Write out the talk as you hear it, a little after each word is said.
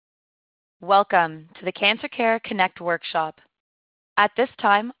Welcome to the Cancer Care Connect workshop. At this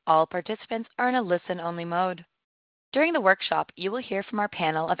time, all participants are in a listen-only mode. During the workshop, you will hear from our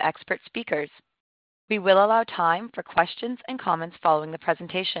panel of expert speakers. We will allow time for questions and comments following the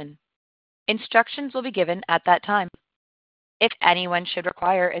presentation. Instructions will be given at that time. If anyone should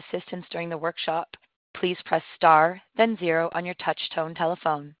require assistance during the workshop, please press star, then 0 on your touch-tone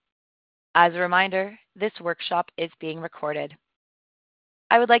telephone. As a reminder, this workshop is being recorded.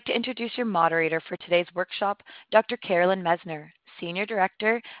 I would like to introduce your moderator for today's workshop, Dr. Carolyn Mesner, Senior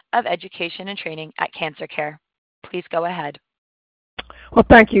Director of Education and Training at Cancer Care. Please go ahead. Well,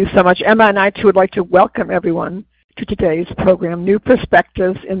 thank you so much, Emma, and I too would like to welcome everyone to today's program, New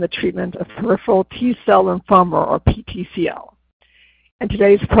Perspectives in the Treatment of Peripheral T-Cell Lymphoma, or PTCL. And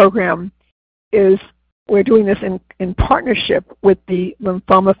today's program we're doing this in partnership with the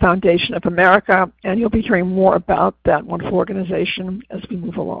Lymphoma Foundation of America, and you'll be hearing more about that wonderful organization as we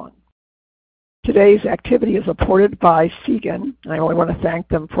move along. Today's activity is supported by SIGAN, and I really want to thank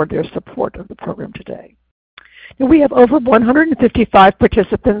them for their support of the program today. Now, we have over 155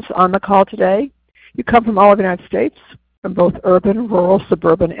 participants on the call today. You come from all over the United States, from both urban, rural,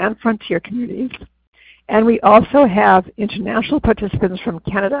 suburban, and frontier communities. And we also have international participants from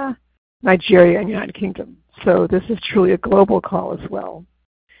Canada, Nigeria, and United Kingdom. So this is truly a global call as well.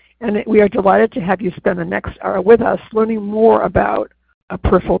 And we are delighted to have you spend the next hour with us learning more about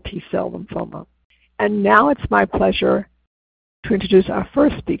peripheral T-cell lymphoma. And now it's my pleasure to introduce our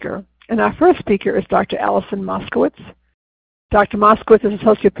first speaker. And our first speaker is Dr. Allison Moskowitz. Dr. Moskowitz is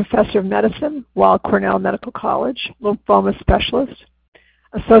Associate Professor of Medicine, Weill Cornell Medical College, lymphoma specialist,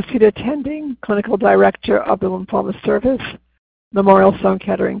 Associate Attending Clinical Director of the Lymphoma Service, Memorial Sloan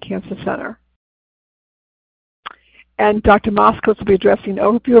Kettering Cancer Center. And Dr. Moskowitz will be addressing an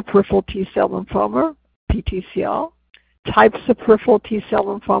overview of peripheral T-cell lymphoma, PTCL, types of peripheral T-cell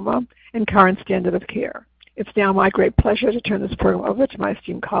lymphoma, and current standard of care. It's now my great pleasure to turn this program over to my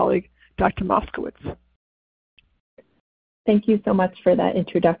esteemed colleague, Dr. Moskowitz. Thank you so much for that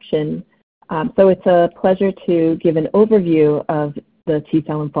introduction. So it's a pleasure to give an overview of the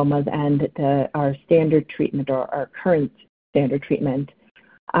T-cell lymphomas and our standard treatment, or our current standard treatment.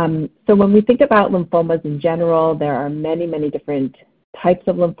 So when we think about lymphomas in general, there are many, many different types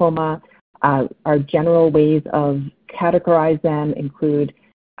of lymphoma. Our general ways of categorize them include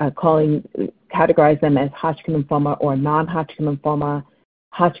categorize them as Hodgkin lymphoma or non-Hodgkin lymphoma.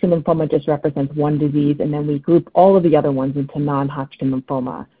 Hodgkin lymphoma just represents one disease, and then we group all of the other ones into non-Hodgkin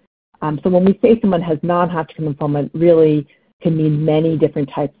lymphoma. So when we say someone has non-Hodgkin lymphoma, it really can mean many different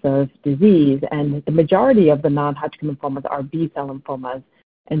types of disease, and the majority of the non-Hodgkin lymphomas are B-cell lymphomas.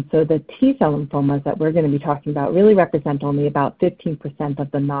 And so the T-cell lymphomas that we're going to be talking about really represent only about 15%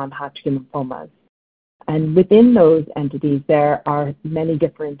 of the non-Hodgkin lymphomas. And within those entities, there are many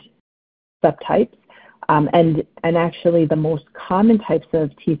different subtypes. And actually the most common types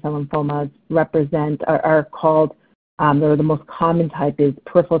of T-cell lymphomas are called, or the most common type is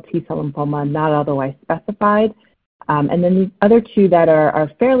peripheral T-cell lymphoma, not otherwise specified. And then the other two that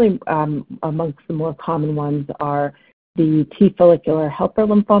are fairly amongst the more common ones are the T follicular helper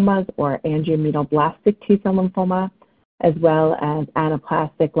lymphomas, or angioimmunoblastic T-cell lymphoma, as well as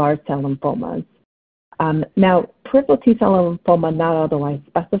anaplastic large cell lymphomas. Now, peripheral T-cell lymphoma, not otherwise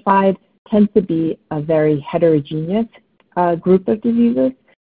specified, tends to be a very heterogeneous group of diseases.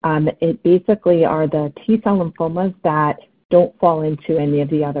 It basically are the T-cell lymphomas that don't fall into any of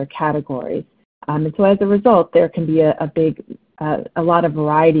the other categories. And so as a result, there can be a lot of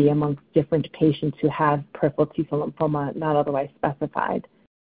variety amongst different patients who have peripheral T-cell lymphoma not otherwise specified.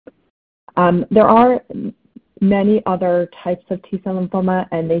 There are many other types of T-cell lymphoma,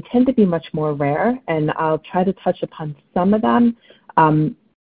 and they tend to be much more rare, and I'll try to touch upon some of them, and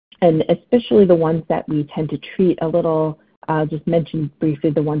especially the ones that we tend to treat a little, just mention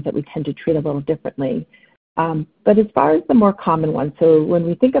briefly the ones that we tend to treat a little differently. But as far as the more common ones, so when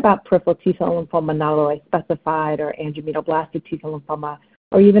we think about peripheral T-cell lymphoma not otherwise specified, or angioimmunoblastic T-cell lymphoma,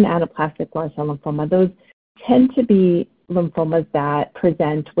 or even anaplastic large cell lymphoma, those tend to be lymphomas that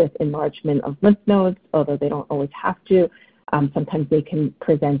present with enlargement of lymph nodes, although they don't always have to. Sometimes they can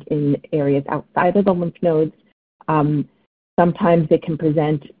present in areas outside of the lymph nodes. Sometimes they can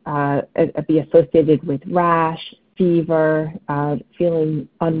present, be associated with rash, fever, feeling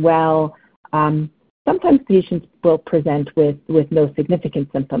unwell. Sometimes patients will present with no significant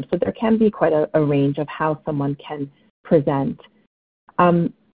symptoms, so there can be quite a range of how someone can present.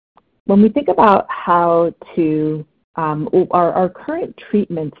 When we think about how to, our current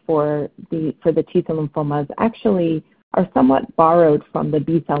treatments for the T-cell lymphomas actually are somewhat borrowed from the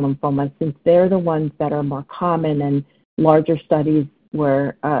B-cell lymphomas, since they're the ones that are more common and larger studies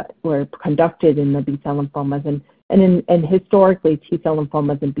were conducted in the B-cell lymphomas. And historically, T-cell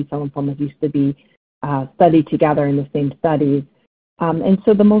lymphomas and B-cell lymphomas used to be studied together in the same studies. And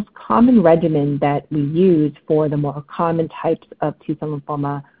so the most common regimen that we use for the more common types of T-cell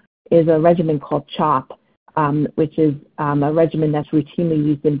lymphoma is a regimen called CHOP, which is a regimen that's routinely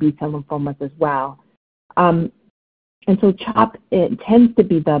used in B-cell lymphomas as well. And so CHOP, it tends to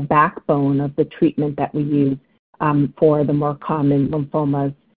be the backbone of the treatment that we use for the more common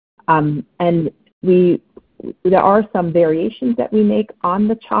lymphomas. And there are some variations that we make on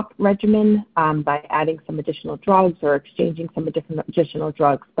the CHOP regimen by adding some additional drugs or exchanging some additional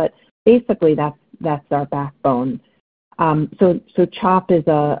drugs, but basically that's our backbone. So CHOP is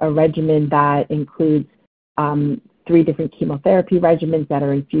a regimen that includes 3 different chemotherapy regimens that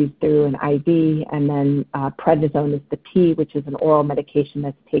are infused through an IV, and then prednisone is the P, which is an oral medication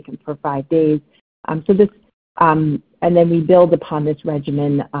that's taken for 5 days. And then we build upon this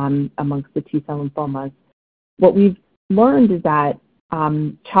regimen amongst the T-cell lymphomas. What we've learned is that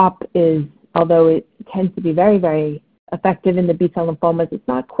CHOP is, although it tends to be very, very effective in the B-cell lymphomas, it's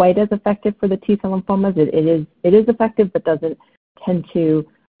not quite as effective for the T-cell lymphomas. It is effective, but doesn't tend to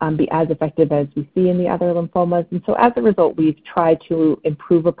be as effective as we see in the other lymphomas. And so as a result, we've tried to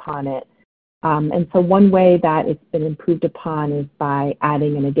improve upon it. And so one way that it's been improved upon is by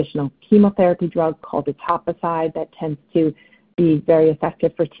adding an additional chemotherapy drug called etoposide that tends to be very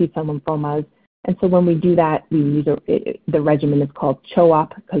effective for T-cell lymphomas. And so when we do that, we use the regimen is called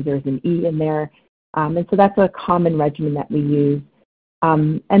CHOOP because there's an E in there. And so that's a common regimen that we use.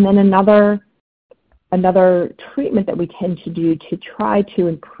 And then another treatment that we tend to do to try to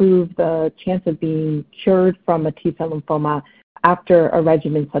improve the chance of being cured from a T-cell lymphoma after a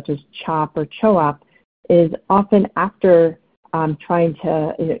regimen such as CHOP or CHOOP is often after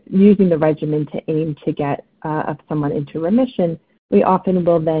using the regimen to aim to get someone into remission, we often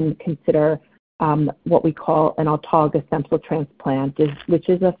will then consider what we call an autologous stem cell transplant, which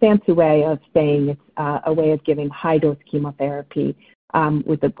is a fancy way of saying it's a way of giving high-dose chemotherapy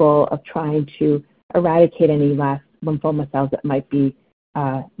with the goal of trying to eradicate any last lymphoma cells that might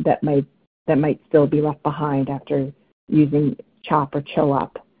still be left behind after using CHOP or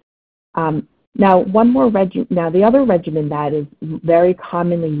CHOOP. Now, the other regimen that is very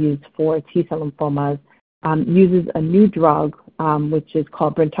commonly used for T-cell lymphomas uses a new drug, which is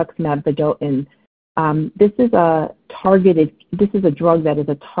called brentuximab vedotin. This is a drug that is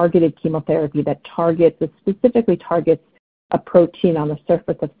a targeted chemotherapy that specifically targets a protein on the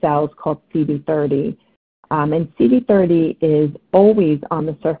surface of cells called CD30. And CD30 is always on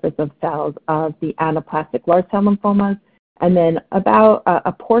the surface of cells of the anaplastic large cell lymphomas, and then about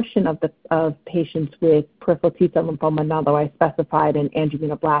a portion of patients with peripheral T-cell lymphoma, and although I specified an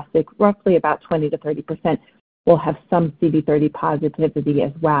angioimmunoblastic, roughly about 20 to 30% will have some CD30 positivity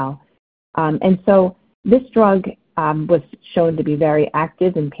as well. And so this drug was shown to be very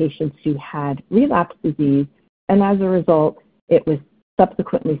active in patients who had relapsed disease, and as a result, it was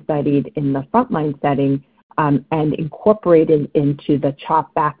subsequently studied in the frontline setting and incorporated into the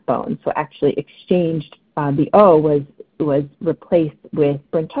CHOP backbone. So actually exchanged, the O was replaced with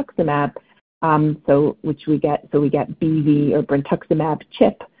brentuximab, we get BV or brentuximab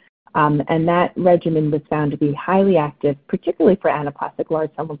CHIP, and that regimen was found to be highly active, particularly for anaplastic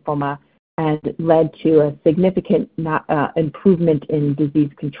large cell lymphoma, and led to a significant improvement in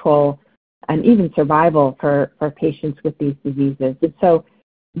disease control and even survival for patients with these diseases. And so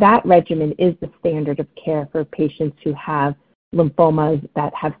that regimen is the standard of care for patients who have lymphomas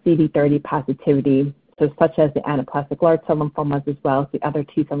that have CD30 positivity, so such as the anaplastic large cell lymphomas as well as the other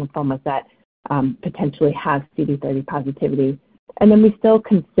T-cell lymphomas that potentially have CD30 positivity. And then we still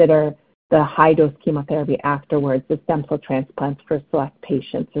consider the high-dose chemotherapy afterwards, the stem cell transplants for select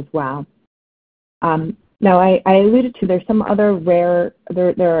patients as well. Now, I alluded to there's some other there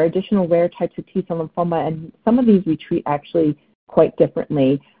are additional rare types of T-cell lymphoma, and some of these we treat actually quite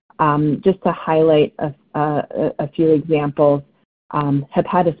differently. Just to highlight a few examples,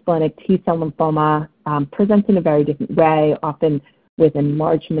 hepatosplenic T-cell lymphoma presents in a very different way, often with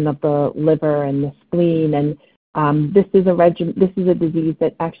enlargement of the liver and the spleen, and this is a disease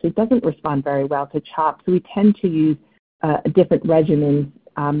that actually doesn't respond very well to CHOP, so we tend to use different regimens,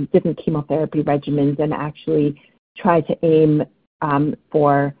 different chemotherapy regimens, and actually try to aim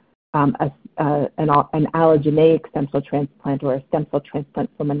for an allogeneic stem cell transplant or a stem cell transplant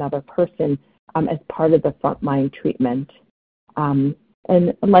from another person as part of the frontline treatment. And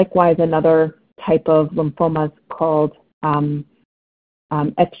likewise, another type of lymphoma is called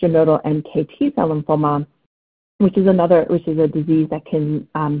extranodal NKT cell lymphoma, which is a disease that can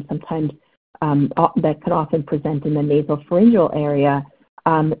sometimes that can often present in the nasopharyngeal area,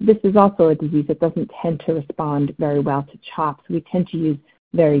 this is also a disease that doesn't tend to respond very well to CHOP. So we tend to use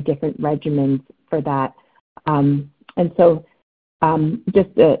very different regimens for that.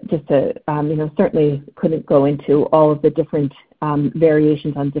 Certainly couldn't go into all of the different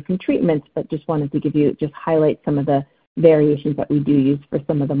variations on different treatments, but just wanted to highlight some of the variations that we do use for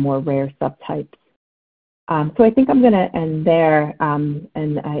some of the more rare subtypes. So I think I'm going to end there, and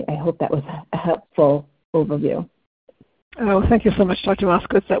I hope that was a helpful overview. Oh, thank you so much, Dr.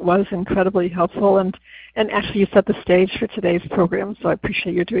 Moskowitz. That was incredibly helpful, and actually you set the stage for today's program, so I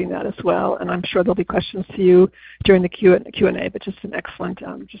appreciate you doing that as well. And I'm sure there'll be questions to you during the Q&A, but just an excellent,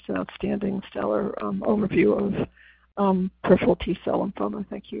 just an outstanding, stellar overview of peripheral T-cell lymphoma.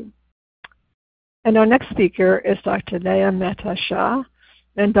 Thank you. And our next speaker is Dr. Leah Mehta Shah,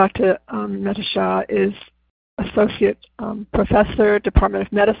 and Dr. Mehta Shah is Associate Professor, Department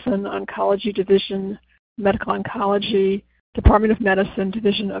of Medicine, Oncology Division, Medical Oncology, Department of Medicine,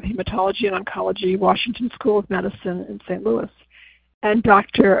 Division of Hematology and Oncology, Washington School of Medicine in St. Louis. And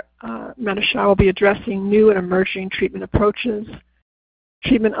Dr. Mehta Shah will be addressing new and emerging treatment approaches,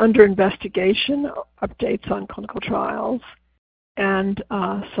 treatment under investigation, updates on clinical trials. And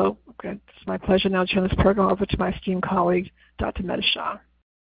it's my pleasure now to turn this program over to my esteemed colleague, Dr. Mehta Shah.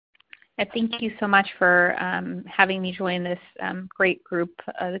 Thank you so much for having me join this great group,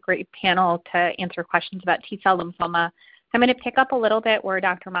 the great panel to answer questions about T-cell lymphoma. I'm going to pick up a little bit where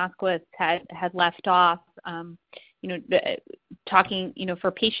Dr. Moskowitz had left off, talking,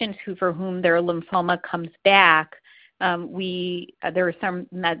 for patients for whom their lymphoma comes back. There are some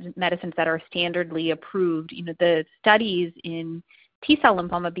medicines that are standardly approved. The studies in T-cell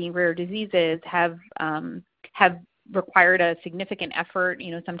lymphoma being rare diseases have required a significant effort,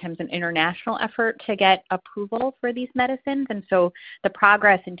 sometimes an international effort to get approval for these medicines. And so the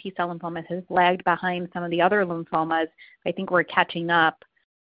progress in T-cell lymphomas has lagged behind some of the other lymphomas. I think we're catching up.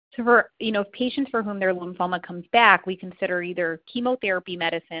 So for, patients for whom their lymphoma comes back, we consider either chemotherapy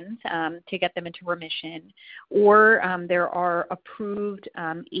medicines to get them into remission, or there are approved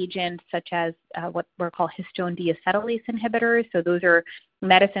agents such as what we're called histone deacetylase inhibitors. So those are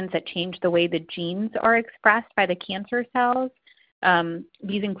medicines that change the way the genes are expressed by the cancer cells.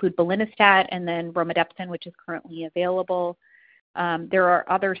 These include belinostat and then romidepsin, which is currently available. There are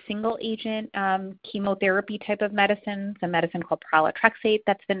other single-agent chemotherapy type of medicines, a medicine called pralatrexate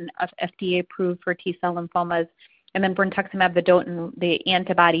that's been FDA approved for T-cell lymphomas, and then brentuximab vedotin, the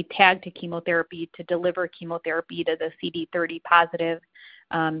antibody tagged to chemotherapy to deliver chemotherapy to the CD30 positive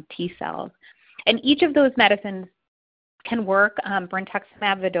T cells. And each of those medicines can work.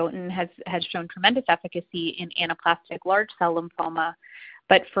 Brentuximab vedotin has shown tremendous efficacy in anaplastic large cell lymphoma,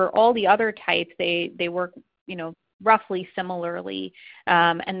 but for all the other types, they work, roughly similarly,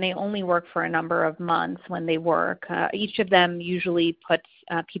 and they only work for a number of months when they work. Each of them usually puts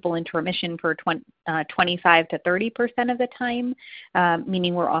people into remission for 25 to 30% of the time,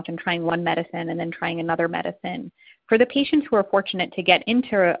 meaning we're often trying one medicine and then trying another medicine. For the patients who are fortunate to get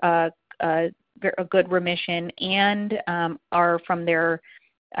into a good remission and are from the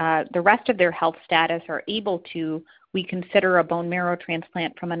rest of their health status are able to, we consider a bone marrow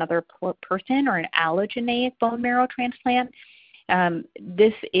transplant from another person or an allogeneic bone marrow transplant.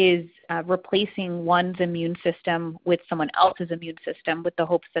 This is replacing one's immune system with someone else's immune system with the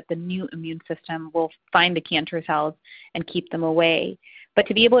hopes that the new immune system will find the cancer cells and keep them away. But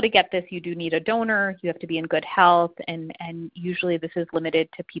to be able to get this, you do need a donor, you have to be in good health, and usually this is limited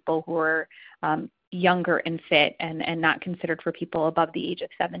to people who are younger and fit and not considered for people above the age of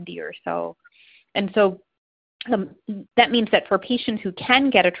 70 or so. And so that means that for patients who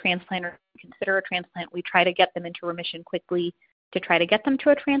can get a transplant or consider a transplant, we try to get them into remission quickly to try to get them to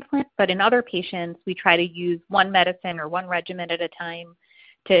a transplant. But in other patients, we try to use one medicine or one regimen at a time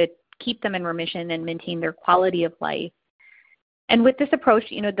to keep them in remission and maintain their quality of life. And with this approach,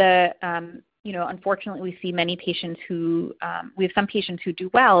 unfortunately, we see many patients we have some patients who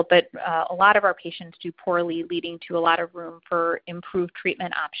do well, but a lot of our patients do poorly, leading to a lot of room for improved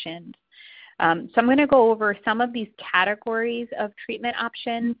treatment options. So I'm going to go over some of these categories of treatment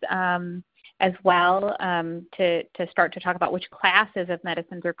options as well to start to talk about which classes of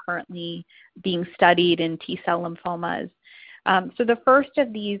medicines are currently being studied in T-cell lymphomas. So the first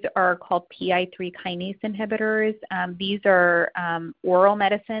of these are called PI3 kinase inhibitors. These are oral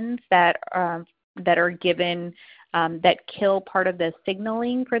medicines that are given that kill part of the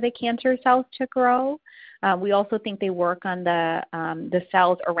signaling for the cancer cells to grow. We also think they work on the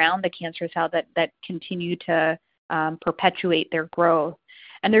cells around the cancer cell that continue to perpetuate their growth.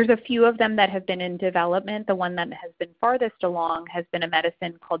 And there's a few of them that have been in development. The one that has been farthest along has been a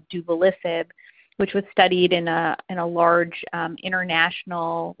medicine called duvelisib, which was studied in a large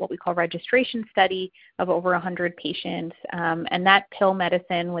international, what we call registration study of over 100 patients. And that pill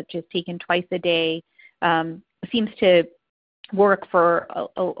medicine, which is taken twice a day, seems to work for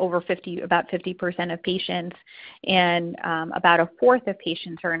about 50% of patients, and about a fourth of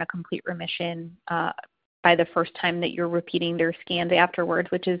patients are in a complete remission by the first time that you're repeating their scans afterwards,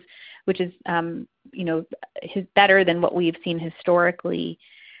 which is better than what we've seen historically.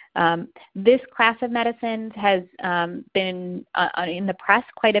 This class of medicines has been in the press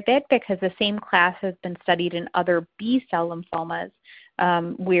quite a bit because the same class has been studied in other B-cell lymphomas,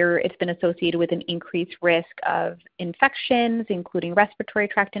 where it's been associated with an increased risk of infections, including respiratory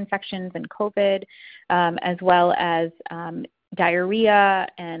tract infections and COVID, as well as diarrhea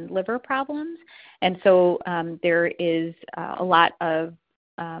and liver problems. And so there is a lot of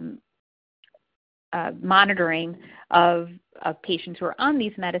monitoring of patients who are on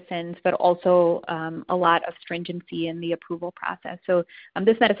these medicines, but also a lot of stringency in the approval process. So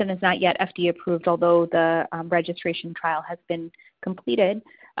this medicine is not yet FDA approved, although the registration trial has been completed.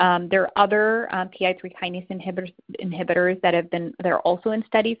 There are other PI3 kinase inhibitors that are also in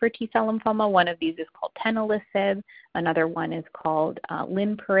study for T-cell lymphoma. One of these is called Telehealth. Another one is called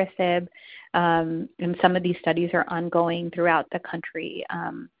Lymphoma. And some of these studies are ongoing throughout the country.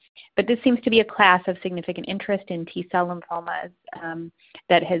 But this seems to be a class of significant interest in T-cell lymphomas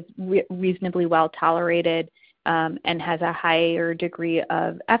that has reasonably well tolerated and has a higher degree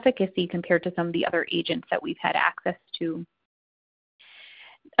of efficacy compared to some of the other agents that we've had access to.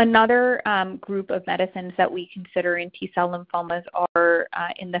 Another group of medicines that we consider in T-cell lymphomas are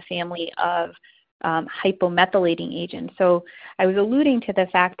in the family of hypomethylating agents. So I was alluding to the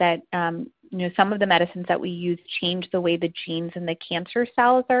fact that some of the medicines that we use change the way the genes in the cancer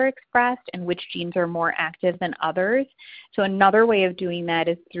cells are expressed and which genes are more active than others. So another way of doing that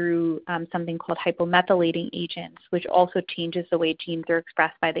is through something called hypomethylating agents, which also changes the way genes are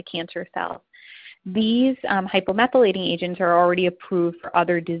expressed by the cancer cells. These hypomethylating agents are already approved for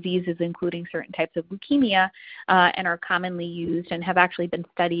other diseases, including certain types of leukemia, and are commonly used and have actually been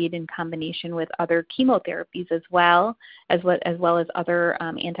studied in combination with other chemotherapies as well as other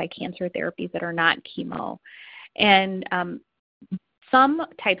anti-cancer therapies that are not chemo. And some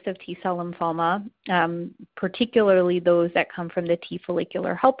types of T-cell lymphoma, particularly those that come from the T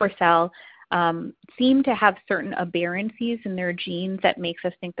follicular helper cell, seem to have certain aberrancies in their genes that makes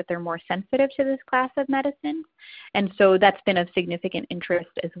us think that they're more sensitive to this class of medicines. And so that's been of significant interest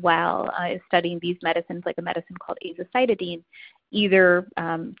as well, studying these medicines, like a medicine called azacitidine, either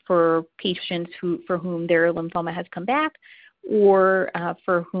for patients for whom their lymphoma has come back, or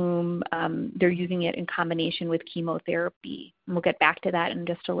for whom they're using it in combination with chemotherapy. And we'll get back to that in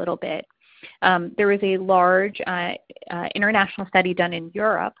just a little bit. There was a large international study done in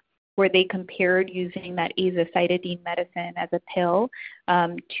Europe where they compared using that azacitidine medicine as a pill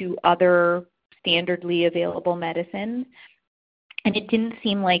to other standardly available medicines. And it didn't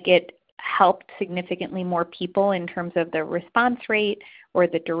seem like it helped significantly more people in terms of the response rate or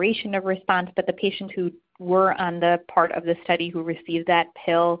the duration of response, but the patients who were on the part of the study who received that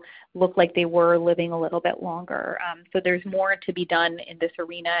pill looked like they were living a little bit longer. So there's more to be done in this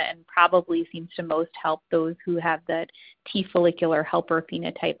arena, and probably seems to most help those who have the T follicular helper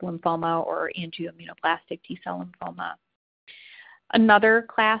phenotype lymphoma or angioimmunoblastic T-cell lymphoma. Another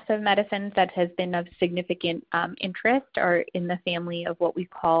class of medicines that has been of significant interest are in the family of what we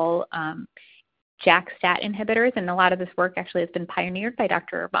call JAK-STAT inhibitors, and a lot of this work actually has been pioneered by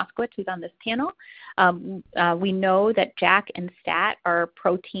Dr. Moskowitz, who's on this panel. We know that JAK and STAT are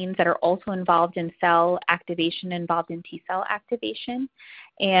proteins that are also involved in cell activation, involved in T-cell activation.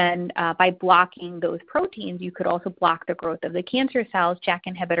 And by blocking those proteins, you could also block the growth of the cancer cells. JAK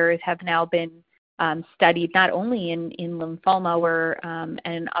inhibitors have now been studied not only in lymphoma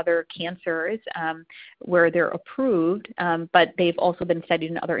and other cancers where they're approved, but they've also been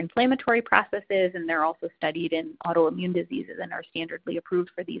studied in other inflammatory processes, and they're also studied in autoimmune diseases and are standardly approved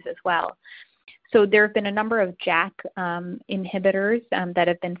for these as well. So there have been a number of JAK inhibitors that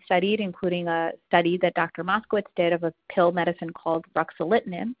have been studied, including a study that Dr. Moskowitz did of a pill medicine called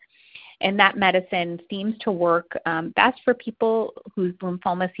ruxolitinib. And that medicine seems to work best for people whose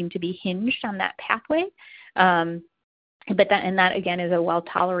lymphomas seem to be hinged on that pathway. And that, again, is a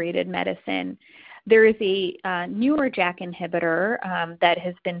well-tolerated medicine. There is a newer JAK inhibitor that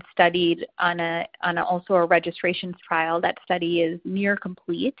has been studied on also a registrations trial. That study is near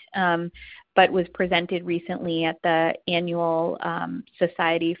complete, but was presented recently at the annual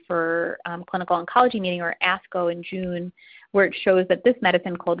Society for Clinical Oncology meeting, or ASCO, in June, where it shows that this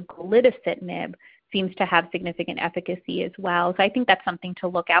medicine called glitasitinib seems to have significant efficacy as well. So I think that's something to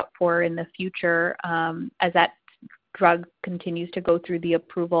look out for in the future as that drug continues to go through the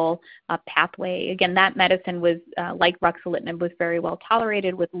approval pathway. Again, that medicine was, like ruxolitinib, was very well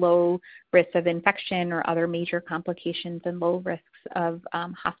tolerated with low risks of infection or other major complications and low risks of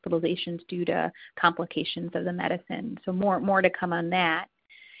hospitalizations due to complications of the medicine. So more to come on that.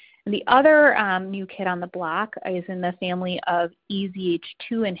 And the other new kid on the block is in the family of EZH2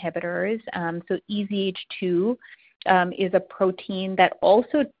 inhibitors. So EZH2 is a protein that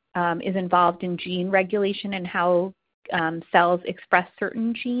also is involved in gene regulation and how cells express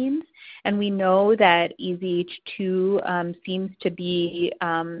certain genes. And we know that EZH2 seems to be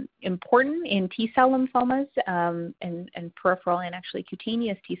important in T-cell lymphomas and peripheral and actually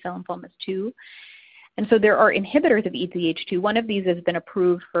cutaneous T-cell lymphomas too. And so there are inhibitors of EZH2. One of these has been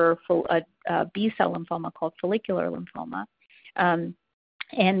approved for a B-cell lymphoma called follicular lymphoma. And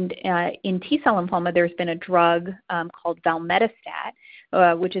in T-cell lymphoma, there's been a drug called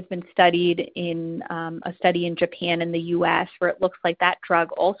valmetastat, which has been studied in a study in Japan and the U.S., where it looks like that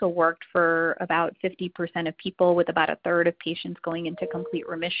drug also worked for about 50% of people, with about a third of patients going into complete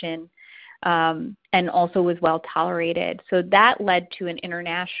remission, and also was well tolerated. So that led to an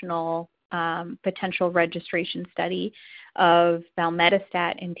international potential registration study of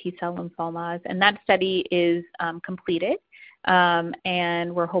valmetastat in T-cell lymphomas, and that study is completed.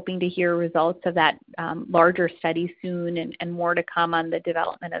 And we're hoping to hear results of that larger study soon, and more to come on the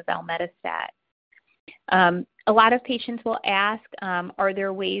development of valmetastat. A lot of patients will ask, are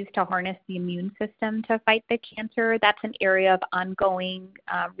there ways to harness the immune system to fight the cancer? That's an area of ongoing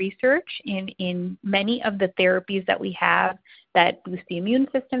research in many of the therapies that we have that boost the immune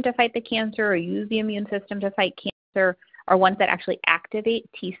system to fight the cancer or use the immune system to fight cancer are ones that actually activate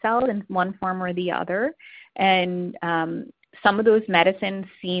T cells in one form or the other. And some of those medicines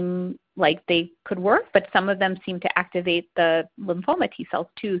seem like they could work, but some of them seem to activate the lymphoma T cells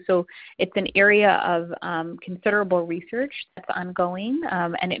too. So it's an area of considerable research that's ongoing,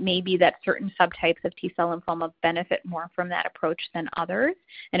 and it may be that certain subtypes of T cell lymphoma benefit more from that approach than others,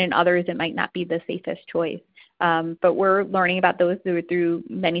 and in others it might not be the safest choice. But we're learning about those through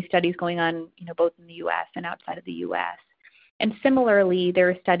many studies going on, both in the U.S. and outside of the U.S. And similarly, there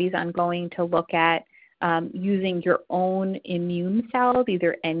are studies ongoing to look at using your own immune cells,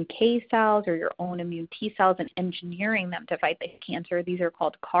 either NK cells or your own immune T cells, and engineering them to fight the cancer. These are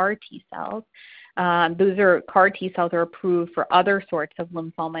called CAR T cells. CAR T cells are approved for other sorts of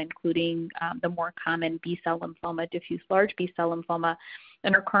lymphoma, including the more common B-cell lymphoma, diffuse large B-cell lymphoma,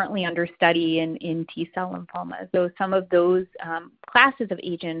 and are currently under study in T-cell lymphomas. So some of those classes of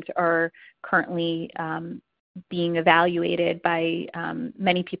agents are currently being evaluated by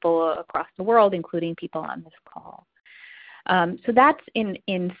many people across the world, including people on this call. So that's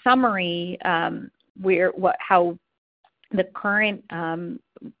in summary how the current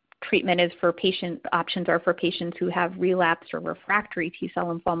treatment is for options are for patients who have relapsed or refractory T-cell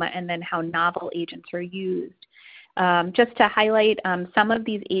lymphoma, and then how novel agents are used. Just to highlight, some of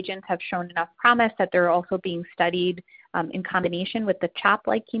these agents have shown enough promise that they're also being studied in combination with the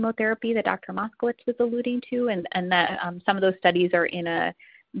CHOP-like chemotherapy that Dr. Moskowitz was alluding to, and that some of those studies are in a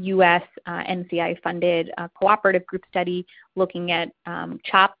U.S. NCI-funded cooperative group study looking at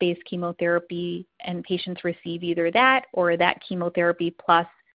CHOP-based chemotherapy, and patients receive either that or that chemotherapy plus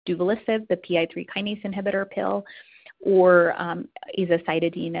duvelisib, the PI3 kinase inhibitor pill, or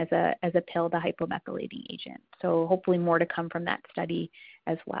azacitidine as a pill, the hypomethylating agent. So hopefully more to come from that study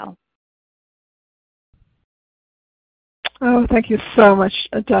as well. Oh, thank you so much,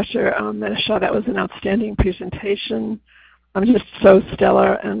 Dr. Meneshaw. That was an outstanding presentation. Just so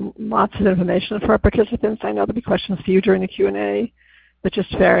stellar, and lots of information for our participants. I know there'll be questions for you during the Q&A, but just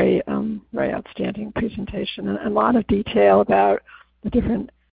very outstanding presentation, and a lot of detail about the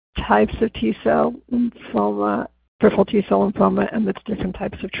different types of T-cell lymphoma, peripheral T-cell lymphoma, and the different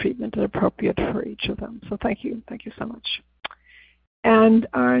types of treatment that are appropriate for each of them. So thank you so much. And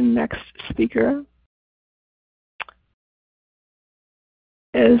our next speaker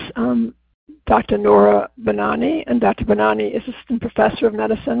is Dr. Noura Banani, and Dr. Banani is Assistant Professor of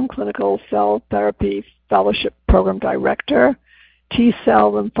Medicine, Clinical Cell Therapy Fellowship Program Director,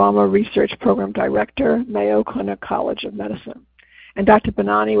 T-Cell Lymphoma Research Program Director, Mayo Clinic College of Medicine. And Dr.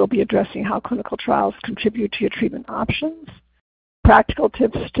 Banani will be addressing how clinical trials contribute to your treatment options, practical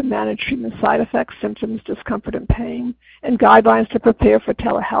tips to manage treatment side effects, symptoms, discomfort, and pain, and guidelines to prepare for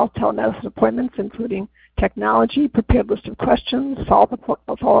telehealth, telemedicine appointments, including technology, prepared list of questions,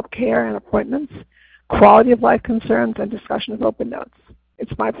 follow-up care and appointments, quality of life concerns, and discussion of OpenNotes.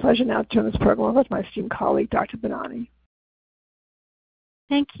 It's my pleasure now to turn this program over to my esteemed colleague, Dr. Banani.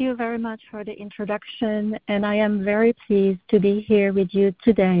 Thank you very much for the introduction, and I am very pleased to be here with you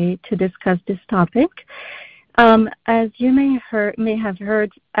today to discuss this topic. As you may have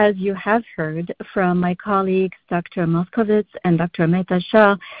heard from my colleagues, Dr. Moskowitz and Dr. Mehta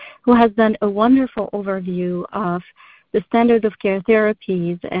Shah, who has done a wonderful overview of the standard of care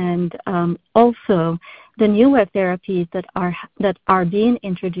therapies and also the newer therapies that are being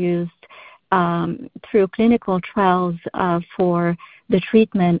introduced through clinical trials for the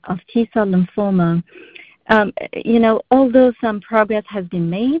treatment of T-cell lymphoma. Although some progress has been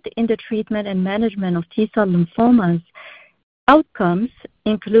made in the treatment and management of T-cell lymphomas, outcomes,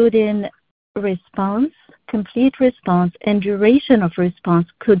 including response, complete response, and duration of response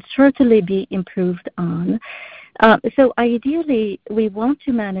could certainly be improved on. So ideally, we want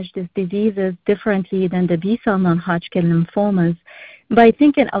to manage these diseases differently than the B-cell non-Hodgkin lymphomas by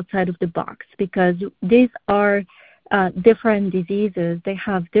thinking outside of the box, because these are different diseases. They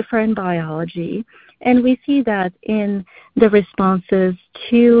have different biology, and we see that in the responses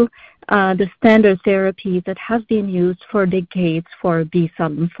to the standard therapies that have been used for decades for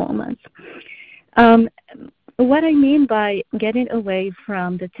B-cell lymphomas. What I mean by getting away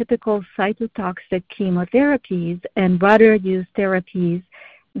from the typical cytotoxic chemotherapies and rather use therapies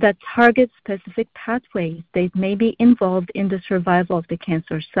that target specific pathways that may be involved in the survival of the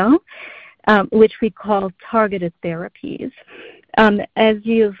cancer cell, which we call targeted therapies. As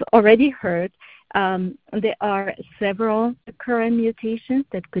you've already heard, there are several current mutations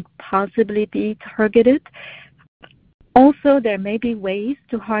that could possibly be targeted. Also, there may be ways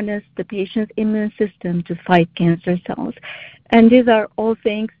to harness the patient's immune system to fight cancer cells. And these are all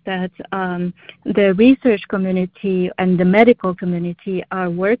things that the research community and the medical community are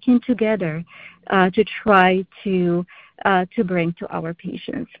working together to try to bring to our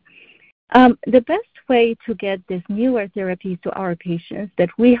patients. The best way to get these newer therapies to our patients that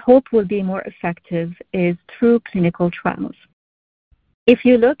we hope will be more effective is through clinical trials. If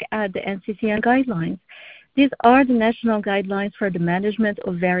you look at the NCCN guidelines, these are the national guidelines for the management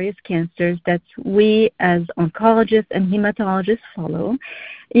of various cancers that we as oncologists and hematologists follow.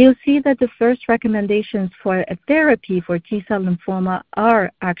 You'll see that the first recommendations for a therapy for T-cell lymphoma are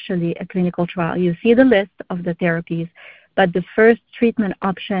actually a clinical trial. You see the list of the therapies, but the first treatment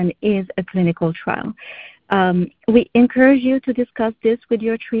option is a clinical trial. We encourage you to discuss this with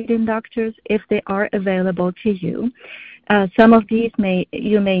your treating doctors if they are available to you. Some of these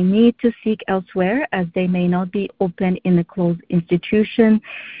you may need to seek elsewhere, as they may not be open in a closed institution.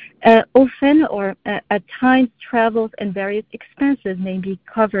 Often or at times, travels and various expenses may be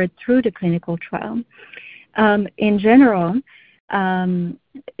covered through the clinical trial. In general,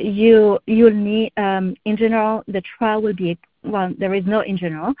 you'll need, in general, the trial will be, well, there is no in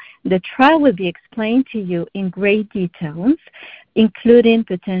general. The trial will be explained to you in great details, including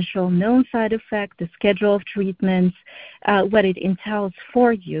potential known side effects, the schedule of treatments, what it entails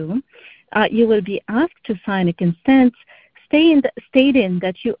for you. You will be asked to sign a consent stating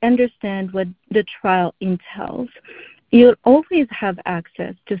that you understand what the trial entails. You'll always have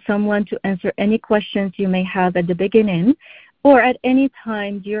access to someone to answer any questions you may have at the beginning or at any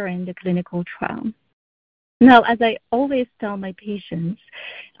time during the clinical trial. Now, as I always tell my patients,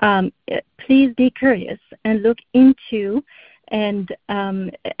 please be curious and look into and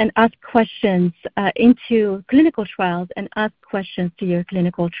ask questions into clinical trials and ask questions to your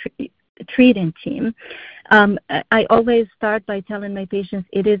clinical treating team. I always start by telling my patients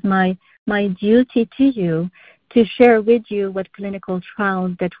it is my duty to you to share with you what clinical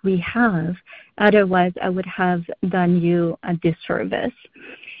trials that we have. Otherwise, I would have done you a disservice.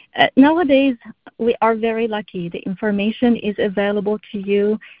 Nowadays, we are very lucky. The information is available to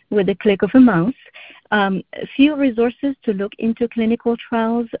you with the click of a mouse. A few resources to look into clinical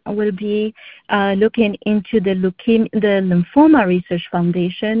trials will be looking into the Lymphoma Research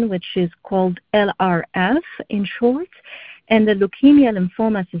Foundation, which is called LRF in short, and the Leukemia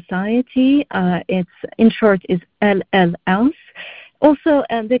Lymphoma Society, its in short is LLS. Also,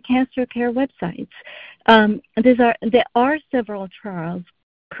 the cancer care websites. There are several trials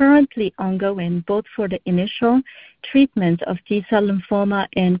currently ongoing, both for the initial treatment of T-cell lymphoma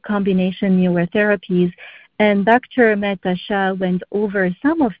and combination newer therapies. And Dr. Mehta Shah went over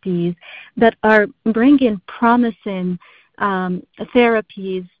some of these that are bringing promising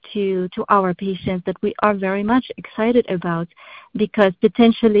therapies to our patients that we are very much excited about, because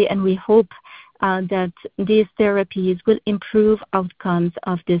potentially, and we hope that these therapies will improve outcomes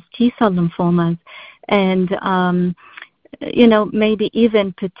of these T-cell lymphomas, and maybe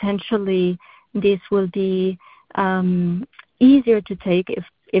even potentially this will be easier to take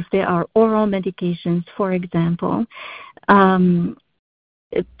if there are oral medications, for example.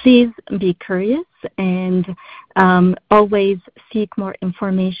 please be curious and always seek more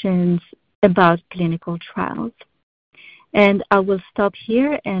information about clinical trials. And I will stop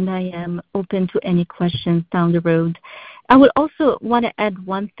here, and I am open to any questions down the road. I would also want to add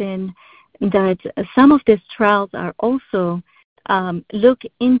one thing, that some of these trials are also look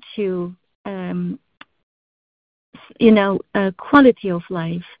into, quality of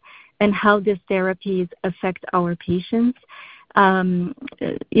life and how these therapies affect our patients. We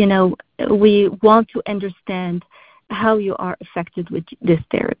want to understand how you are affected with these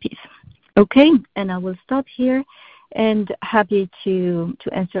therapies. Okay, and I will stop here and happy to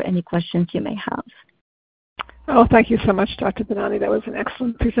answer any questions you may have. Oh, thank you so much, Dr. Benani. That was an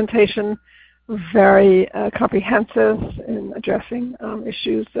excellent presentation, very comprehensive in addressing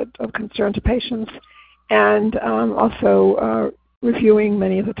issues of concern to patients, and also reviewing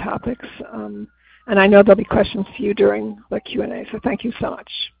many of the topics. And I know there'll be questions for you during the Q&A, so thank you so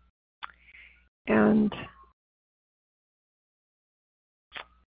much. And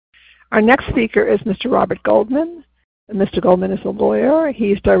our next speaker is Mr. Robert Goldman. Mr. Goldman is a lawyer.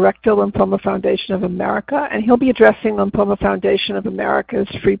 He's Director, Lymphoma Foundation of America, and he'll be addressing Lymphoma Foundation of America's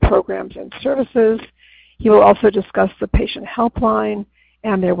free programs and services. He will also discuss the patient helpline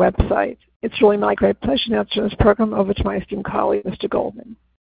and their website. It's really my great pleasure now to turn this program over to my esteemed colleague, Mr. Goldman.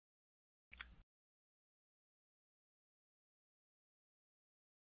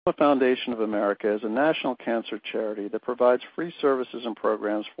 The Foundation of America is a national cancer charity that provides free services and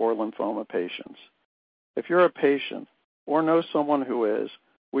programs for lymphoma patients. If you're a patient or know someone who is,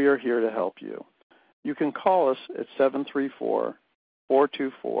 we are here to help you. You can call us at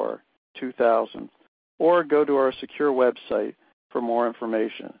 734-424-2000 or go to our secure website for more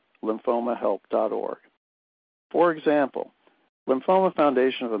information, lymphomahelp.org. For example, Lymphoma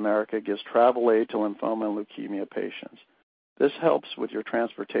Foundation of America gives travel aid to lymphoma and leukemia patients. This helps with your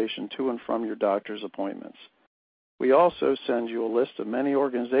transportation to and from your doctor's appointments. We also send you a list of many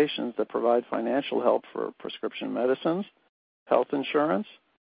organizations that provide financial help for prescription medicines, health insurance,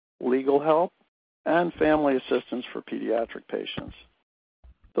 legal help, and family assistance for pediatric patients.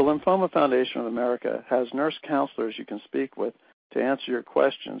 The Lymphoma Foundation of America has nurse counselors you can speak with to answer your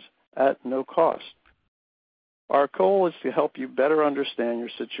questions at no cost. Our goal is to help you better understand your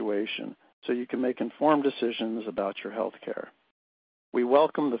situation so you can make informed decisions about your health care. We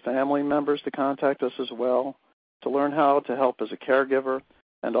welcome the family members to contact us as well to learn how to help as a caregiver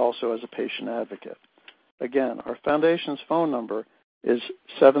and also as a patient advocate. Again, our foundation's phone number is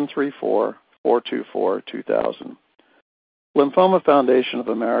 734-424-2000. Lymphoma Foundation of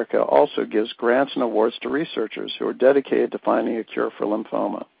America also gives grants and awards to researchers who are dedicated to finding a cure for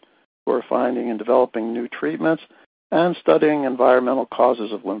lymphoma, who are finding and developing new treatments, and studying environmental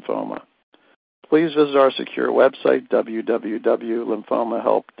causes of lymphoma. Please visit our secure website,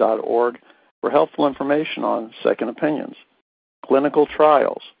 www.lymphomahelp.org, for helpful information on second opinions, clinical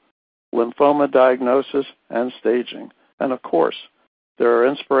trials, lymphoma diagnosis and staging, and of course, there are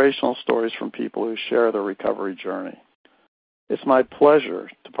inspirational stories from people who share their recovery journey. It's my pleasure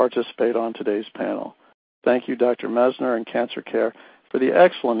to participate on today's panel. Thank you, Dr. Mesner and Cancer Care, for the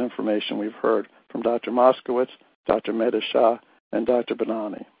excellent information we've heard from Dr. Moskowitz, Dr. Mehta-Shah, and Dr.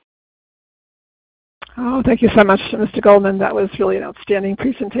 Benani. Oh, thank you so much, Mr. Goldman. That was really an outstanding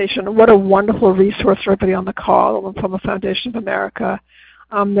presentation. What a wonderful resource for everybody on the call, the Lymphoma Foundation of America.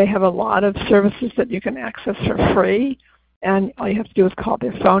 They have a lot of services that you can access for free, and all you have to do is call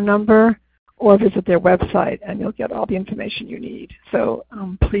their phone number or visit their website, and you'll get all the information you need. So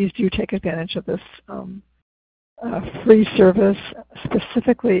please do take advantage of this free service,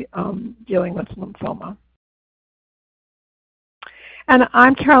 specifically dealing with lymphoma. And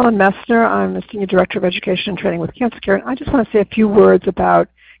I'm Carolyn Messner. I'm the Senior Director of Education and Training with Cancer Care, and I just want to say a few words about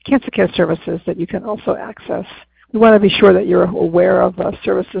cancer care services that you can also access. We want to be sure that you're aware of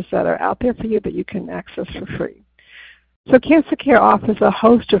services that are out there for you that you can access for free. So Cancer Care offers a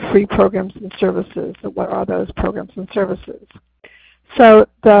host of free programs and services. So what are those programs and services? So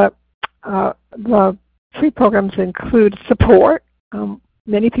the free programs include support.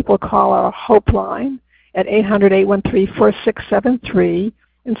 Many people call our Hope line at 800-813-4673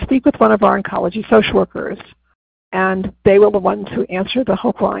 and speak with one of our oncology social workers. And they will be the ones who answer the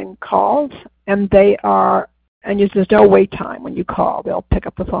Hope line calls, and there's no wait time when you call. They'll pick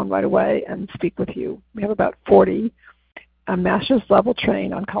up the phone right away and speak with you. We have about 40 master's level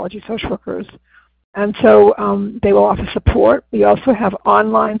trained oncology social workers. And so they will offer support. We also have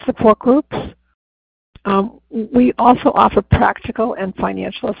online support groups. We also offer practical and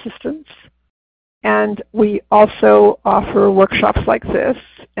financial assistance. And we also offer workshops like this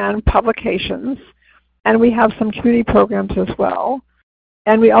and publications. And we have some community programs as well.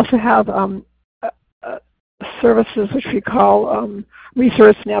 And we also have services which we call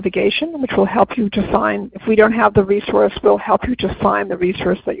resource navigation, which will help you to find, if we don't have the resource, we'll help you to find the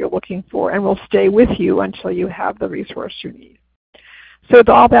resource that you're looking for, and we'll stay with you until you have the resource you need. So with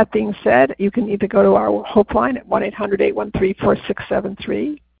all that being said, you can either go to our Hope line at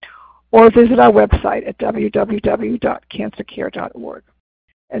 1-800-813-4673 or visit our website at www.cancercare.org.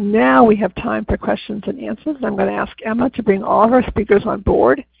 And now we have time for questions and answers. I'm going to ask Emma to bring all of our speakers on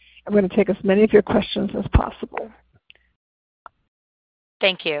board. I'm going to take as many of your questions as possible.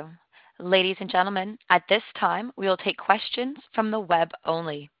 Thank you. Ladies and gentlemen, at this time, we will take questions from the web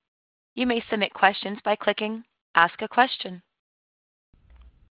only. You may submit questions by clicking Ask a Question.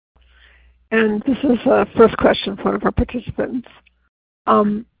 And this is a first question from one of our participants.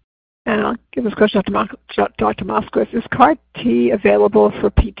 And I'll give this question to Dr. Moskowitz. Is CAR T available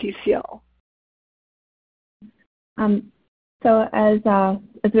for PTCL? So as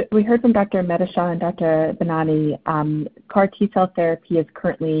we heard from Dr. Medesha and Dr. Banani, CAR T-cell therapy is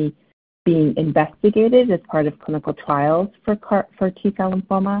currently being investigated as part of clinical trials for T-cell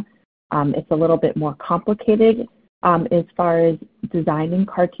lymphoma. It's a little bit more complicated as far as designing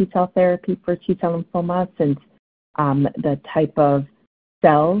CAR T-cell therapy for T-cell lymphoma, since the type of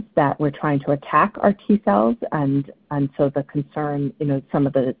cells that we're trying to attack are T-cells, and so the concern, some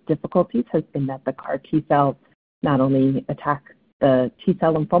of the difficulties has been that the CAR T-cells not only attack the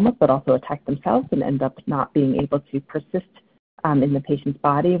T-cell lymphomas, but also attack themselves and end up not being able to persist in the patient's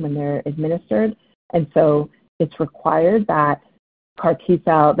body when they're administered. And so it's required that CAR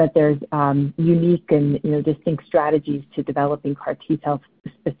T-cell, that there's unique and distinct strategies to developing CAR T-cells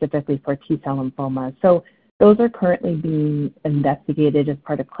specifically for T-cell lymphoma. So those are currently being investigated as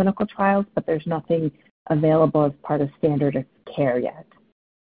part of clinical trials, but there's nothing available as part of standard of care yet.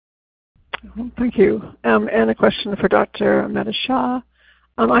 Thank you. And a question for Dr. Medesha.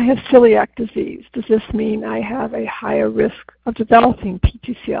 I have celiac disease. Does this mean I have a higher risk of developing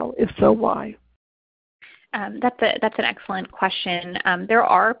PTCL? If so, why? That's an excellent question. There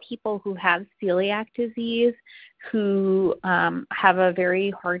are people who have celiac disease who have a very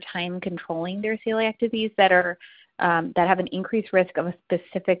hard time controlling their celiac disease that have an increased risk of a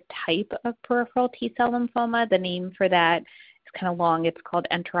specific type of peripheral T-cell lymphoma. The name for that is kind of long. It's called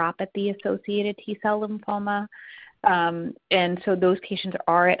enteropathy-associated T-cell lymphoma. And so those patients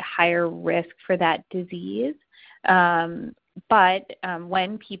are at higher risk for that disease. But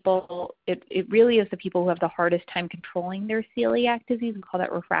when people, it really is the people who have the hardest time controlling their celiac disease. We call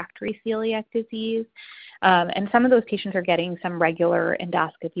that refractory celiac disease. And some of those patients are getting some regular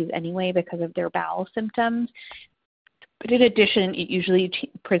endoscopies anyway because of their bowel symptoms. But in addition, it usually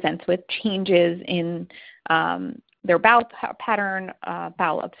presents with changes in their bowel pattern,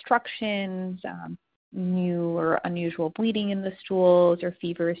 bowel obstructions, new or unusual bleeding in the stools, or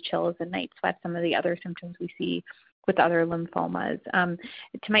fevers, chills, and night sweats, some of the other symptoms we see with other lymphomas.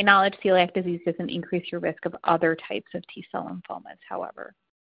 To my knowledge, celiac disease doesn't increase your risk of other types of T-cell lymphomas, however.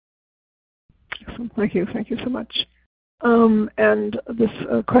 Excellent. Thank you. Thank you so much. And this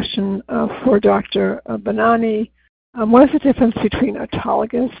question for Dr. Banani. What is the difference between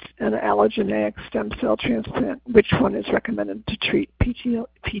autologous and allogeneic stem cell transplant? Which one is recommended to treat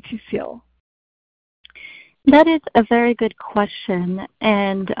PTCL? That is a very good question.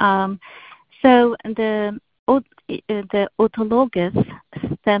 And so the autologous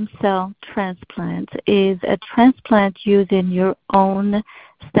stem cell transplant is a transplant using your own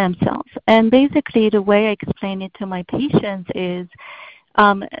stem cells. And basically the way I explain it to my patients is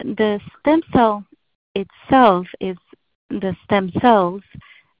the stem cell itself is the stem cells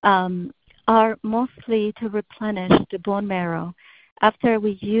are mostly to replenish the bone marrow. After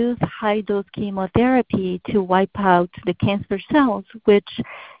we use high-dose chemotherapy to wipe out the cancer cells, which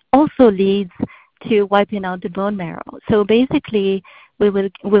also leads to wiping out the bone marrow. So basically, we will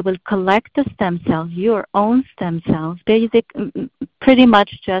collect the stem cells, your own stem cells, pretty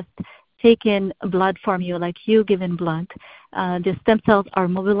much just taking blood from you, like you giving blood. The stem cells are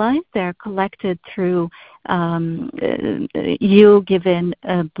mobilized. They're collected through you giving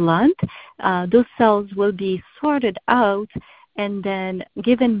blood. Those cells will be sorted out and then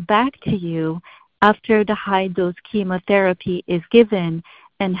given back to you after the high-dose chemotherapy is given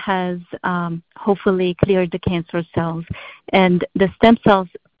and has hopefully cleared the cancer cells. And the stem cells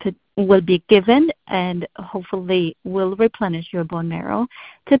will be given and hopefully will replenish your bone marrow.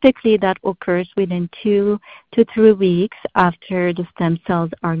 Typically, that occurs within 2 to 3 weeks after the stem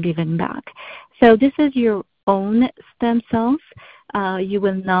cells are given back. So this is your own stem cells. You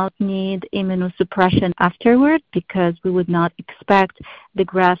will not need immunosuppression afterward because we would not expect the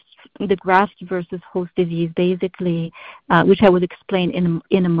grafts the graft versus host disease, basically, which I will explain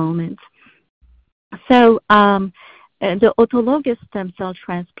in a moment. So the autologous stem cell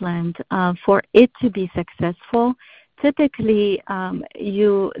transplant, for it to be successful, typically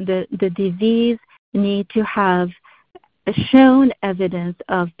the disease need to have shown evidence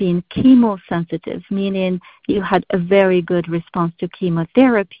of being chemosensitive, meaning you had a very good response to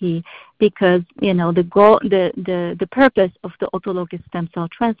chemotherapy, because the purpose of the autologous stem cell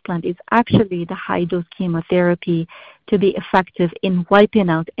transplant is actually the high dose chemotherapy to be effective in wiping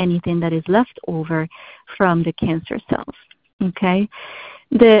out anything that is left over from the cancer cells. Okay,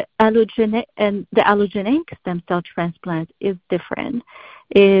 the allogeneic stem cell transplant is different,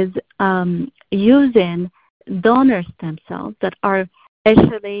 is using donor stem cells that are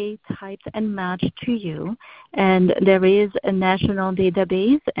specially typed and matched to you, and there is a national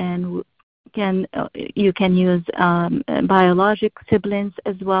database, and you can use biologic siblings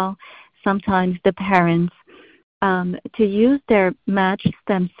as well, sometimes the parents, to use their matched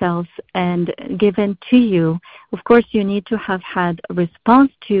stem cells and given to you. Of course, you need to have had a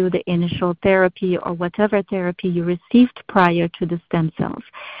response to the initial therapy or whatever therapy you received prior to the stem cells.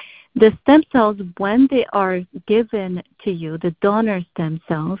 The stem cells, when they are given to you, the donor stem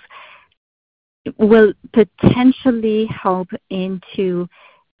cells, will potentially help into,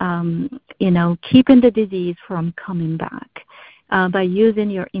 keeping the disease from coming back by using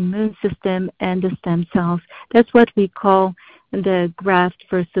your immune system and the stem cells. That's what we call the graft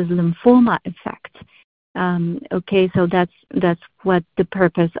versus lymphoma effect. Okay, so that's what the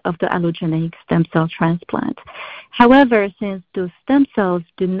purpose of the allogeneic stem cell transplant. However, since those stem cells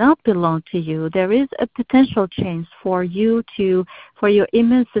do not belong to you, there is a potential chance for your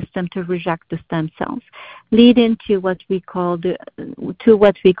immune system to reject the stem cells, leading to what we call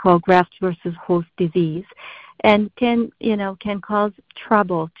graft versus host disease, and can cause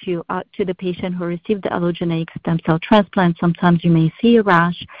trouble to the patient who received the allogeneic stem cell transplant. Sometimes you may see a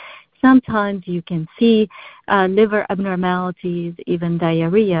rash. Sometimes you can see liver abnormalities, even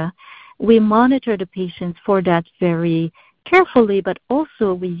diarrhea. We monitor the patients for that very carefully, but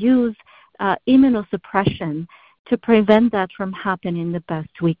also we use immunosuppression to prevent that from happening the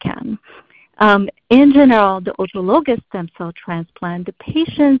best we can. In general, the autologous stem cell transplant, the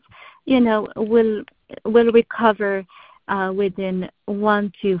patients, will recover within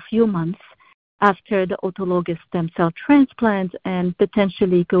 1 to few months after the autologous stem cell transplant, and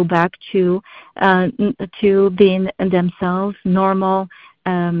potentially go back to being themselves normal.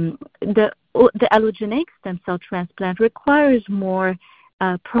 The allogeneic stem cell transplant requires more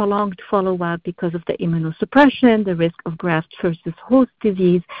prolonged follow-up because of the immunosuppression, the risk of graft versus host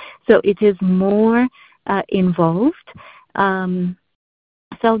disease. So it is more involved.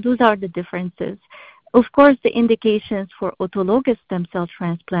 So those are the differences. Of course, the indications for autologous stem cell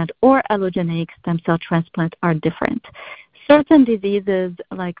transplant or allogeneic stem cell transplant are different. Certain diseases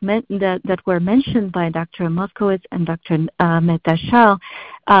that were mentioned by Dr. Moskowitz and Dr. Metashal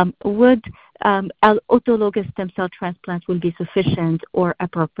autologous stem cell transplant will be sufficient or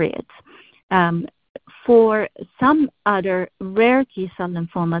appropriate. For some other rare T-cell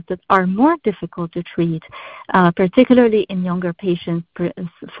lymphomas that are more difficult to treat, particularly in younger patients,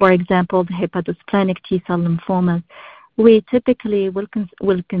 for example, the hepatosplenic T-cell lymphomas, we typically will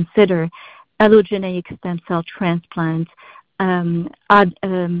consider allogeneic stem cell transplant and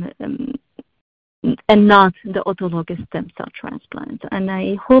not the autologous stem cell transplant. And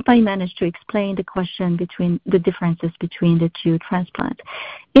I hope I managed to explain the differences between the two transplants.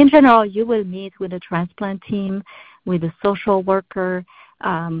 In general, you will meet with a transplant team, with a social worker.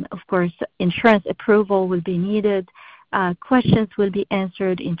 Of course, insurance approval will be needed. Questions will be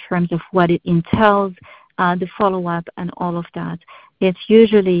answered in terms of what it entails, the follow-up, and all of that. It's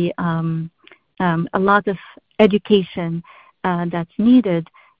usually a lot of education that's needed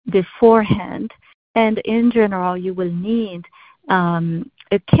beforehand. And in general, you will need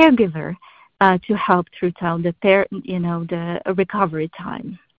a caregiver to help through the recovery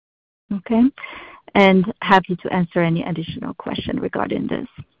time. Okay, and happy to answer any additional question regarding this.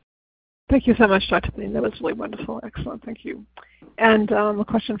 Thank you so much, Dr. Bean. That was really wonderful. Excellent. Thank you. And a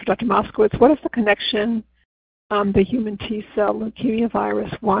question for Dr. Moskowitz. What is the connection the human T-cell leukemia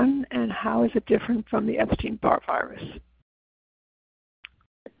virus 1, and how is it different from the Epstein-Barr virus?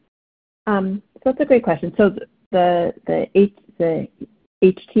 So that's a great question. So the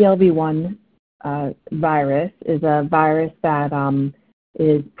HTLV1 virus is a virus that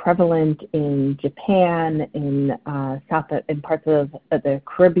is prevalent in Japan, in parts of the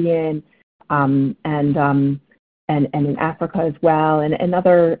Caribbean, and in Africa as well, and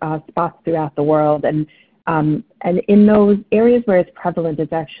other spots throughout the world. And And in those areas where it's prevalent,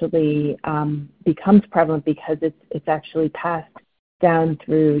 it's actually becomes prevalent because it's actually passed down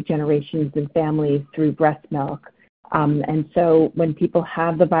through generations and families through breast milk. And so when people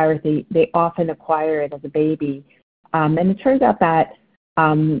have the virus, they often acquire it as a baby. And it turns out that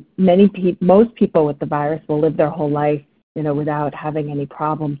most people with the virus will live their whole life, without having any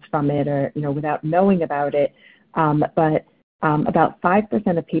problems from it or, without knowing about it. But about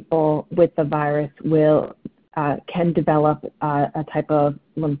 5% of people with the virus can develop a type of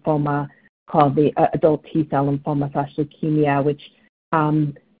lymphoma called the adult T-cell lymphoma/leukemia, which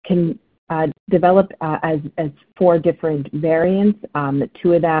can develop as 4 different variants.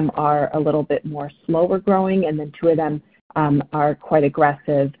 2 of them are a little bit more slower growing, and then 2 of them are quite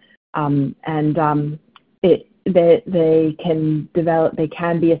aggressive. They can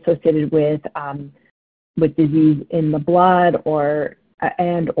be associated with disease in the blood or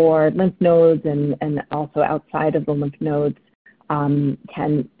lymph nodes, and also outside of the lymph nodes. And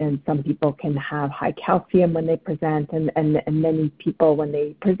some people can have high calcium when they present, and many people, when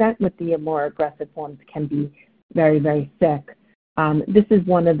they present with the more aggressive forms, can be very, very sick. This is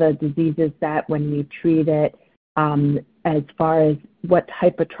one of the diseases that when we treat it, as far as what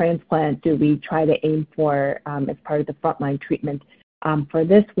type of transplant do we try to aim for as part of the frontline treatment. For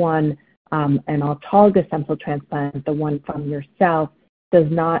this one, an autologous stem cell transplant, the one from yourself, is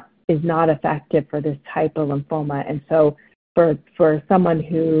not effective for this type of lymphoma. And so for someone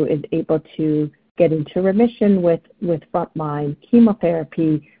who is able to get into remission with frontline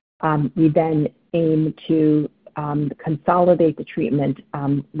chemotherapy, we then aim to consolidate the treatment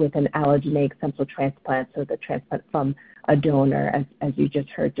with an allogeneic stem cell transplant, so the transplant from a donor, as you just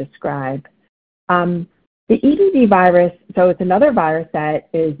heard described. The EBV virus, so it's another virus that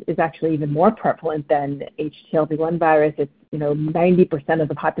is actually even more prevalent than HTLV1 virus. It's 90% of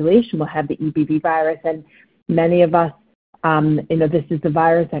the population will have the EBV virus, and many of us, this is the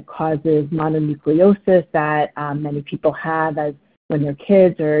virus that causes mononucleosis that many people have when they're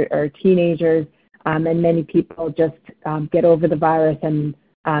kids or teenagers, and many people just get over the virus and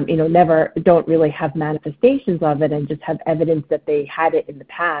don't really have manifestations of it and just have evidence that they had it in the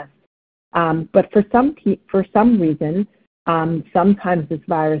past. But for some reason, sometimes this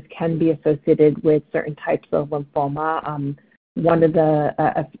virus can be associated with certain types of lymphoma. Some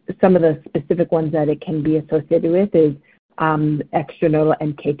of the specific ones that it can be associated with is extranodal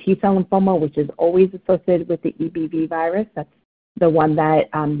NK T-cell lymphoma, which is always associated with the EBV virus. That's the one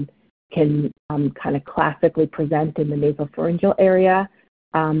that can kind of classically present in the nasopharyngeal area.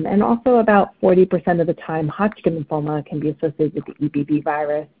 And also about 40% of the time, Hodgkin lymphoma can be associated with the EBV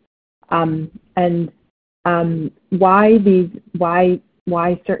virus.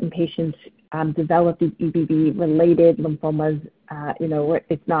 Why certain patients develop these EBV-related lymphomas,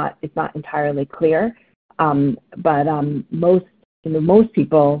 it's not entirely clear. But most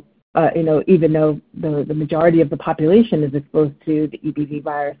people, even though the majority of the population is exposed to the EBV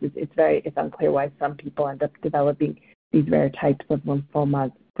virus, it's unclear why some people end up developing these rare types of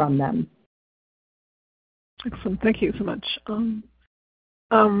lymphomas from them. Excellent. Thank you so much.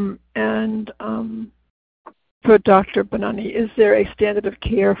 For Dr. Bonanni, is there a standard of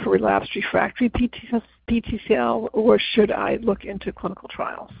care for relapsed refractory PTCL, or should I look into clinical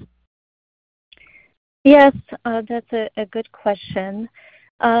trials? Yes, that's a good question.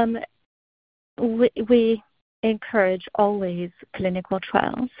 We encourage always clinical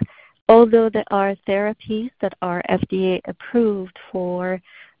trials. Although there are therapies that are FDA approved for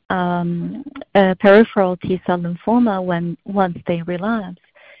peripheral T-cell lymphoma once they relapse,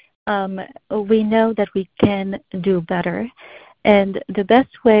 we know that we can do better. And the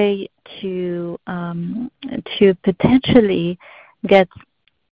best way to potentially get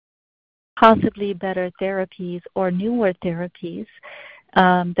possibly better therapies or newer therapies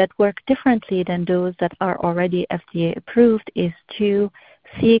that work differently than those that are already FDA approved is to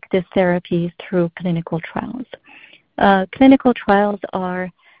seek these therapies through clinical trials. Clinical trials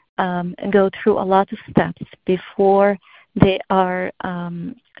go through a lot of steps before they are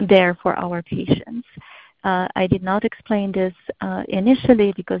there for our patients. I did not explain this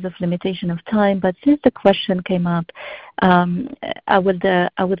initially because of limitation of time, but since the question came up, I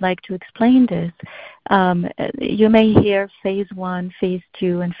would like to explain this. You may hear phase 1, phase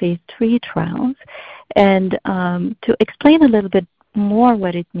 2, and phase 3 trials. And to explain a little bit more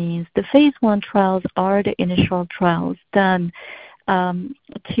what it means, the phase 1 trials are the initial trials done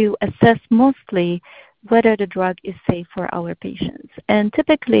to assess mostly whether the drug is safe for our patients. And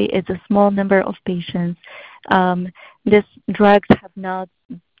typically it's a small number of patients. These drugs have not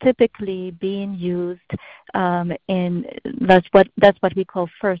typically been used that's what we call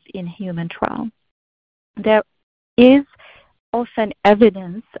first in human trial. There is often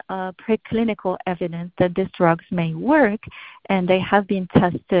evidence, preclinical evidence, that these drugs may work, and they have been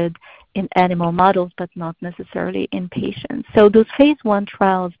tested in animal models, but not necessarily in patients. So those phase 1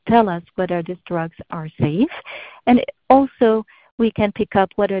 trials tell us whether these drugs are safe, and also we can pick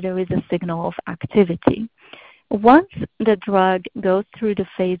up whether there is a signal of activity. Once the drug goes through the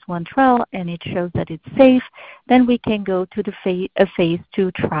phase 1 trial and it shows that it's safe, then we can go to the phase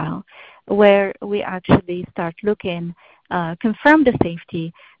 2 trial, where we actually start looking, confirm the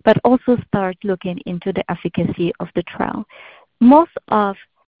safety, but also start looking into the efficacy of the trial. Most of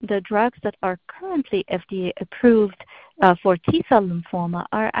the drugs that are currently FDA approved for T-cell lymphoma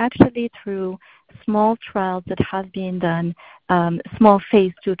are actually through small trials that have been done, small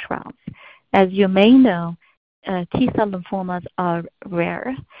phase 2 trials. As you may know, T-cell lymphomas are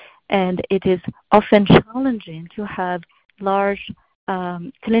rare, and it is often challenging to have large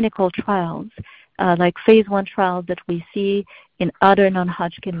clinical trials, like phase 1 trials that we see in other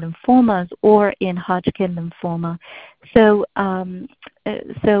non-Hodgkin lymphomas or in Hodgkin lymphoma. So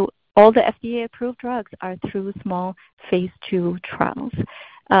all the FDA-approved drugs are through small phase 2 trials.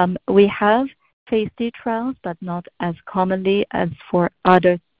 We have phase 3 trials, but not as commonly as for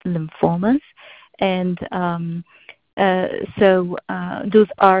other lymphomas. And those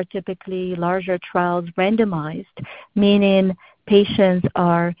are typically larger trials, randomized, meaning patients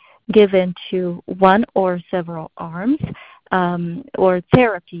are given to one or several arms or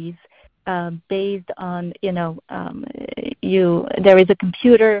therapies based on, there is a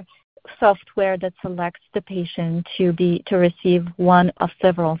computer software that selects the patient to receive one of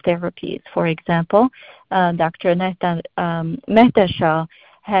several therapies. For example, Dr. Mehta Shah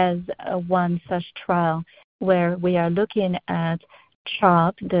has one such trial where we are looking at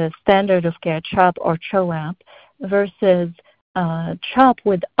CHOP, the standard of care CHOP or CHOAP, versus CHOP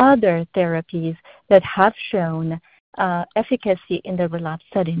with other therapies that have shown efficacy in the relapse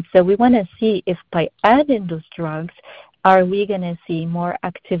setting. So we want to see if by adding those drugs, are we going to see more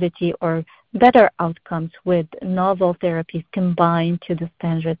activity or better outcomes with novel therapies combined to the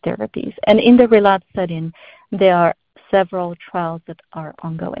standard therapies. And in the relapse setting, there are several trials that are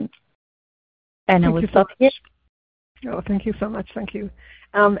ongoing. And I will stop here. Oh, thank you so much. Thank you.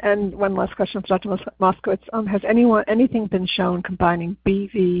 And one last question for Dr. Moskowitz. Has anything been shown combining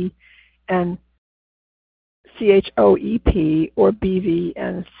BV and CHOEP or BV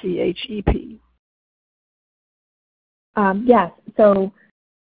and CHEP? Yes. So,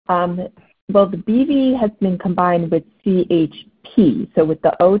 the BV has been combined with CHP, so with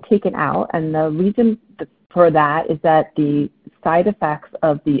the O taken out, and the reason for that is that the side effects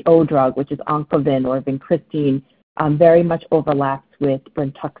of the O drug, which is Oncovin or vincristine, very much overlaps with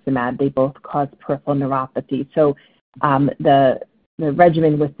brentuximab. They both cause peripheral neuropathy. So the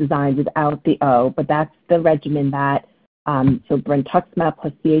regimen was designed without the O, but that's the regimen that, so brentuximab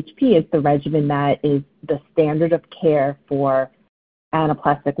plus CHP is the regimen that is the standard of care for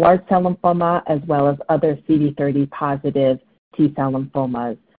anaplastic large cell lymphoma as well as other CD30 positive T-cell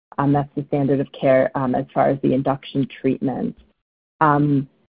lymphomas. That's the standard of care as far as the induction treatment.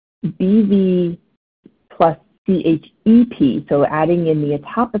 BV plus CHEP, so adding in the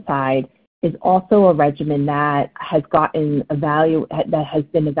etopicide, is also a regimen that has been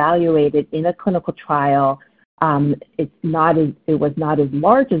evaluated in a clinical trial. It was not as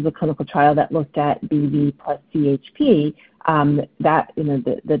large as the clinical trial that looked at BV plus CHP.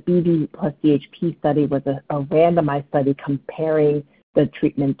 The BV plus CHP study was a randomized study comparing the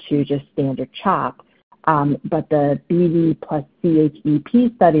treatment to just standard CHOP. But the BV plus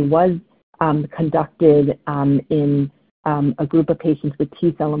CHEP study was conducted in a group of patients with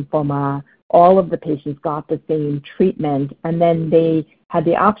T-cell lymphoma. All of the patients got the same treatment, and then they had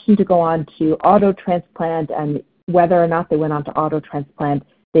the option to go on to auto transplant, and whether or not they went on to auto transplant,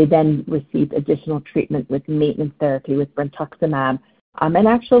 they then received additional treatment with maintenance therapy with brentuximab. And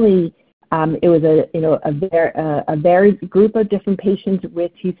actually, it was a varied group of different patients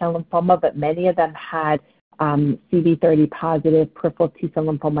with T-cell lymphoma, but many of them had CD30 positive peripheral T-cell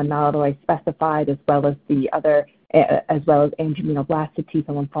lymphoma, not otherwise specified, as well as angioimmunoblastic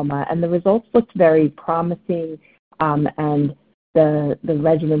T-cell lymphoma, and the results looked very promising, and the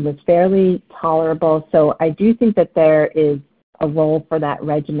regimen was fairly tolerable. So I do think that there is a role for that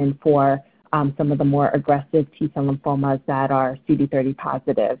regimen for some of the more aggressive T-cell lymphomas that are CD30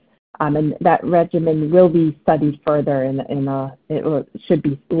 positive. And that regimen will be studied further is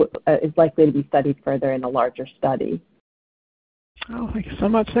likely to be studied further in a larger study. Oh, thank you so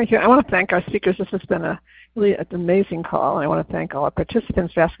much. Thank you. I want to thank our speakers. This has been really an amazing call. And I want to thank all our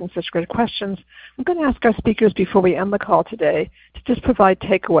participants for asking such great questions. I'm going to ask our speakers before we end the call today to just provide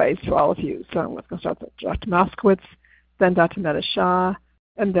takeaways for all of you. So I'm going to start with Dr. Moskowitz, then Dr. Mehta Shah,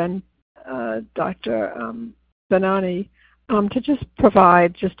 and then Dr. Benani, to just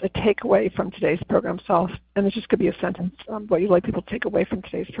provide just a takeaway from today's program. So, and it's just going to be a sentence, what you'd like people to take away from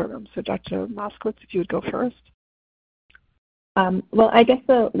today's program. So Dr. Moskowitz, if you would go first. Well, I guess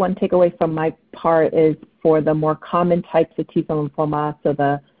the one takeaway from my part is for the more common types of T-cell lymphoma, so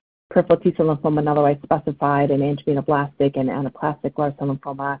the peripheral T-cell lymphoma and otherwise specified and angioimmunoblastic and anaplastic large cell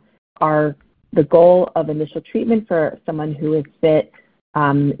lymphoma, are the goal of initial treatment for someone who is fit,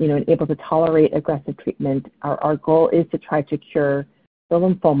 and able to tolerate aggressive treatment. Our goal is to try to cure the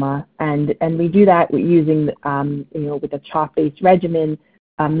lymphoma, and we do that using, with a CHOP-based regimen.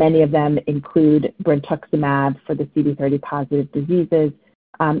 Many of them include brentuximab for the CD30 positive diseases,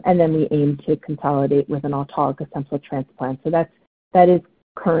 and then we aim to consolidate with an autologous stem cell transplant. So that is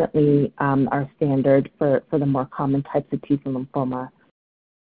currently our standard for the more common types of T-cell lymphoma.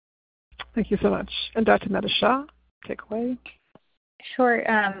 Thank you so much. And Dr. Mehta Shah, take away. Sure.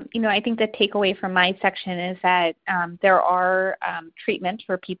 I think the takeaway from my section is that there are treatments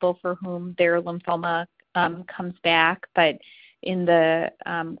for people for whom their lymphoma comes back, but in the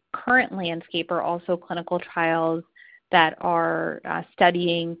current landscape are also clinical trials that are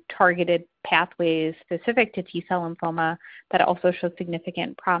studying targeted pathways specific to T-cell lymphoma that also show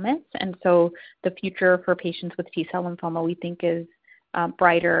significant promise. And so the future for patients with T-cell lymphoma, we think, is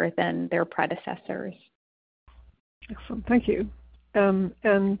brighter than their predecessors. Excellent. Thank you.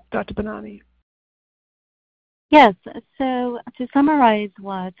 And Dr. Benani. Yes. So to summarize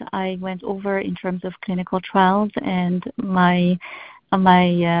what I went over in terms of clinical trials, and my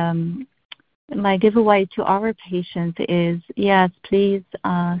giveaway to our patients is, yes, please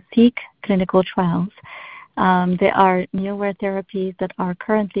seek clinical trials. There are newer therapies that are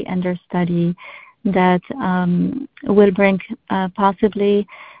currently under study that will bring possibly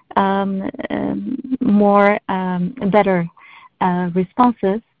more better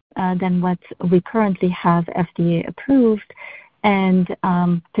responses than what we currently have FDA approved, and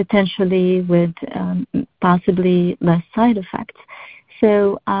potentially with possibly less side effects.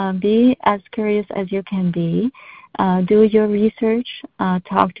 So be as curious as you can be. Do your research,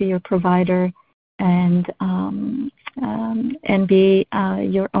 talk to your provider, and be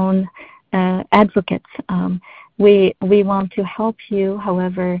your own advocates. We want to help you.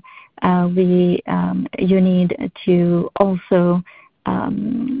 However, you need to also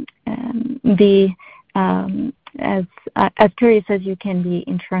be as curious as you can be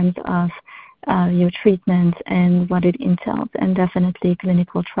in terms of your treatment and what it entails. And definitely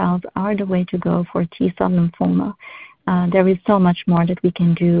clinical trials are the way to go for T-cell lymphoma. There is so much more that we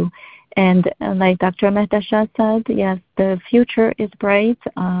can do. And like Dr. Mehta Shah said, yes, the future is bright.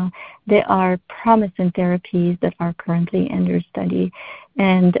 There are promising therapies that are currently under study.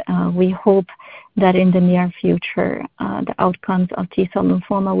 And we hope that in the near future, the outcomes of T-cell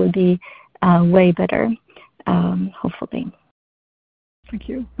lymphoma will be way better, hopefully. Thank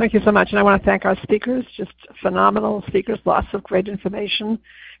you. Thank you so much. And I want to thank our speakers, just phenomenal speakers, lots of great information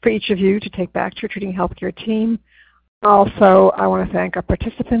for each of you to take back to your treating healthcare team. Also, I want to thank our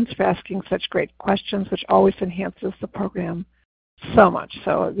participants for asking such great questions, which always enhances the program so much.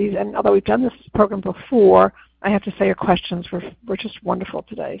 So and although we've done this program before, I have to say your questions were just wonderful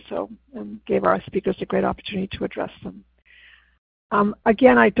today. So gave our speakers a great opportunity to address them.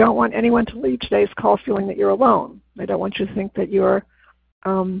 Again, I don't want anyone to leave today's call feeling that you're alone. I don't want you to think that you're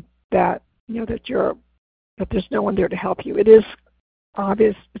that there's no one there to help you. It is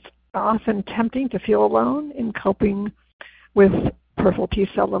obvious. It's often tempting to feel alone in coping with peripheral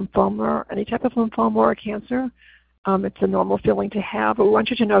T-cell lymphoma or any type of lymphoma or cancer. It's a normal feeling to have, but we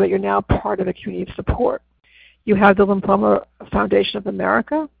want you to know that you're now part of a community of support. You have the Lymphoma Foundation of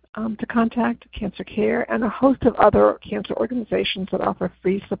America to contact, Cancer Care, and a host of other cancer organizations that offer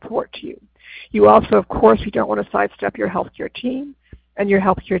free support to you. You also, of course, you don't want to sidestep your healthcare team. And your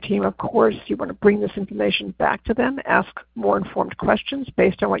healthcare team, of course, you want to bring this information back to them, ask more informed questions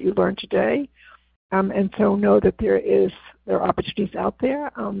based on what you learned today. And so know that there are opportunities out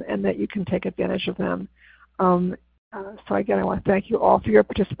there and that you can take advantage of them. So again, I want to thank you all for your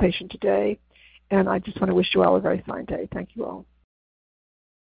participation today. And I just want to wish you all a very fine day. Thank you all.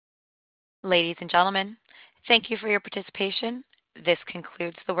 Ladies and gentlemen, thank you for your participation. This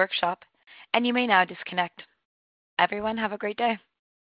concludes the workshop, and you may now disconnect. Everyone, have a great day.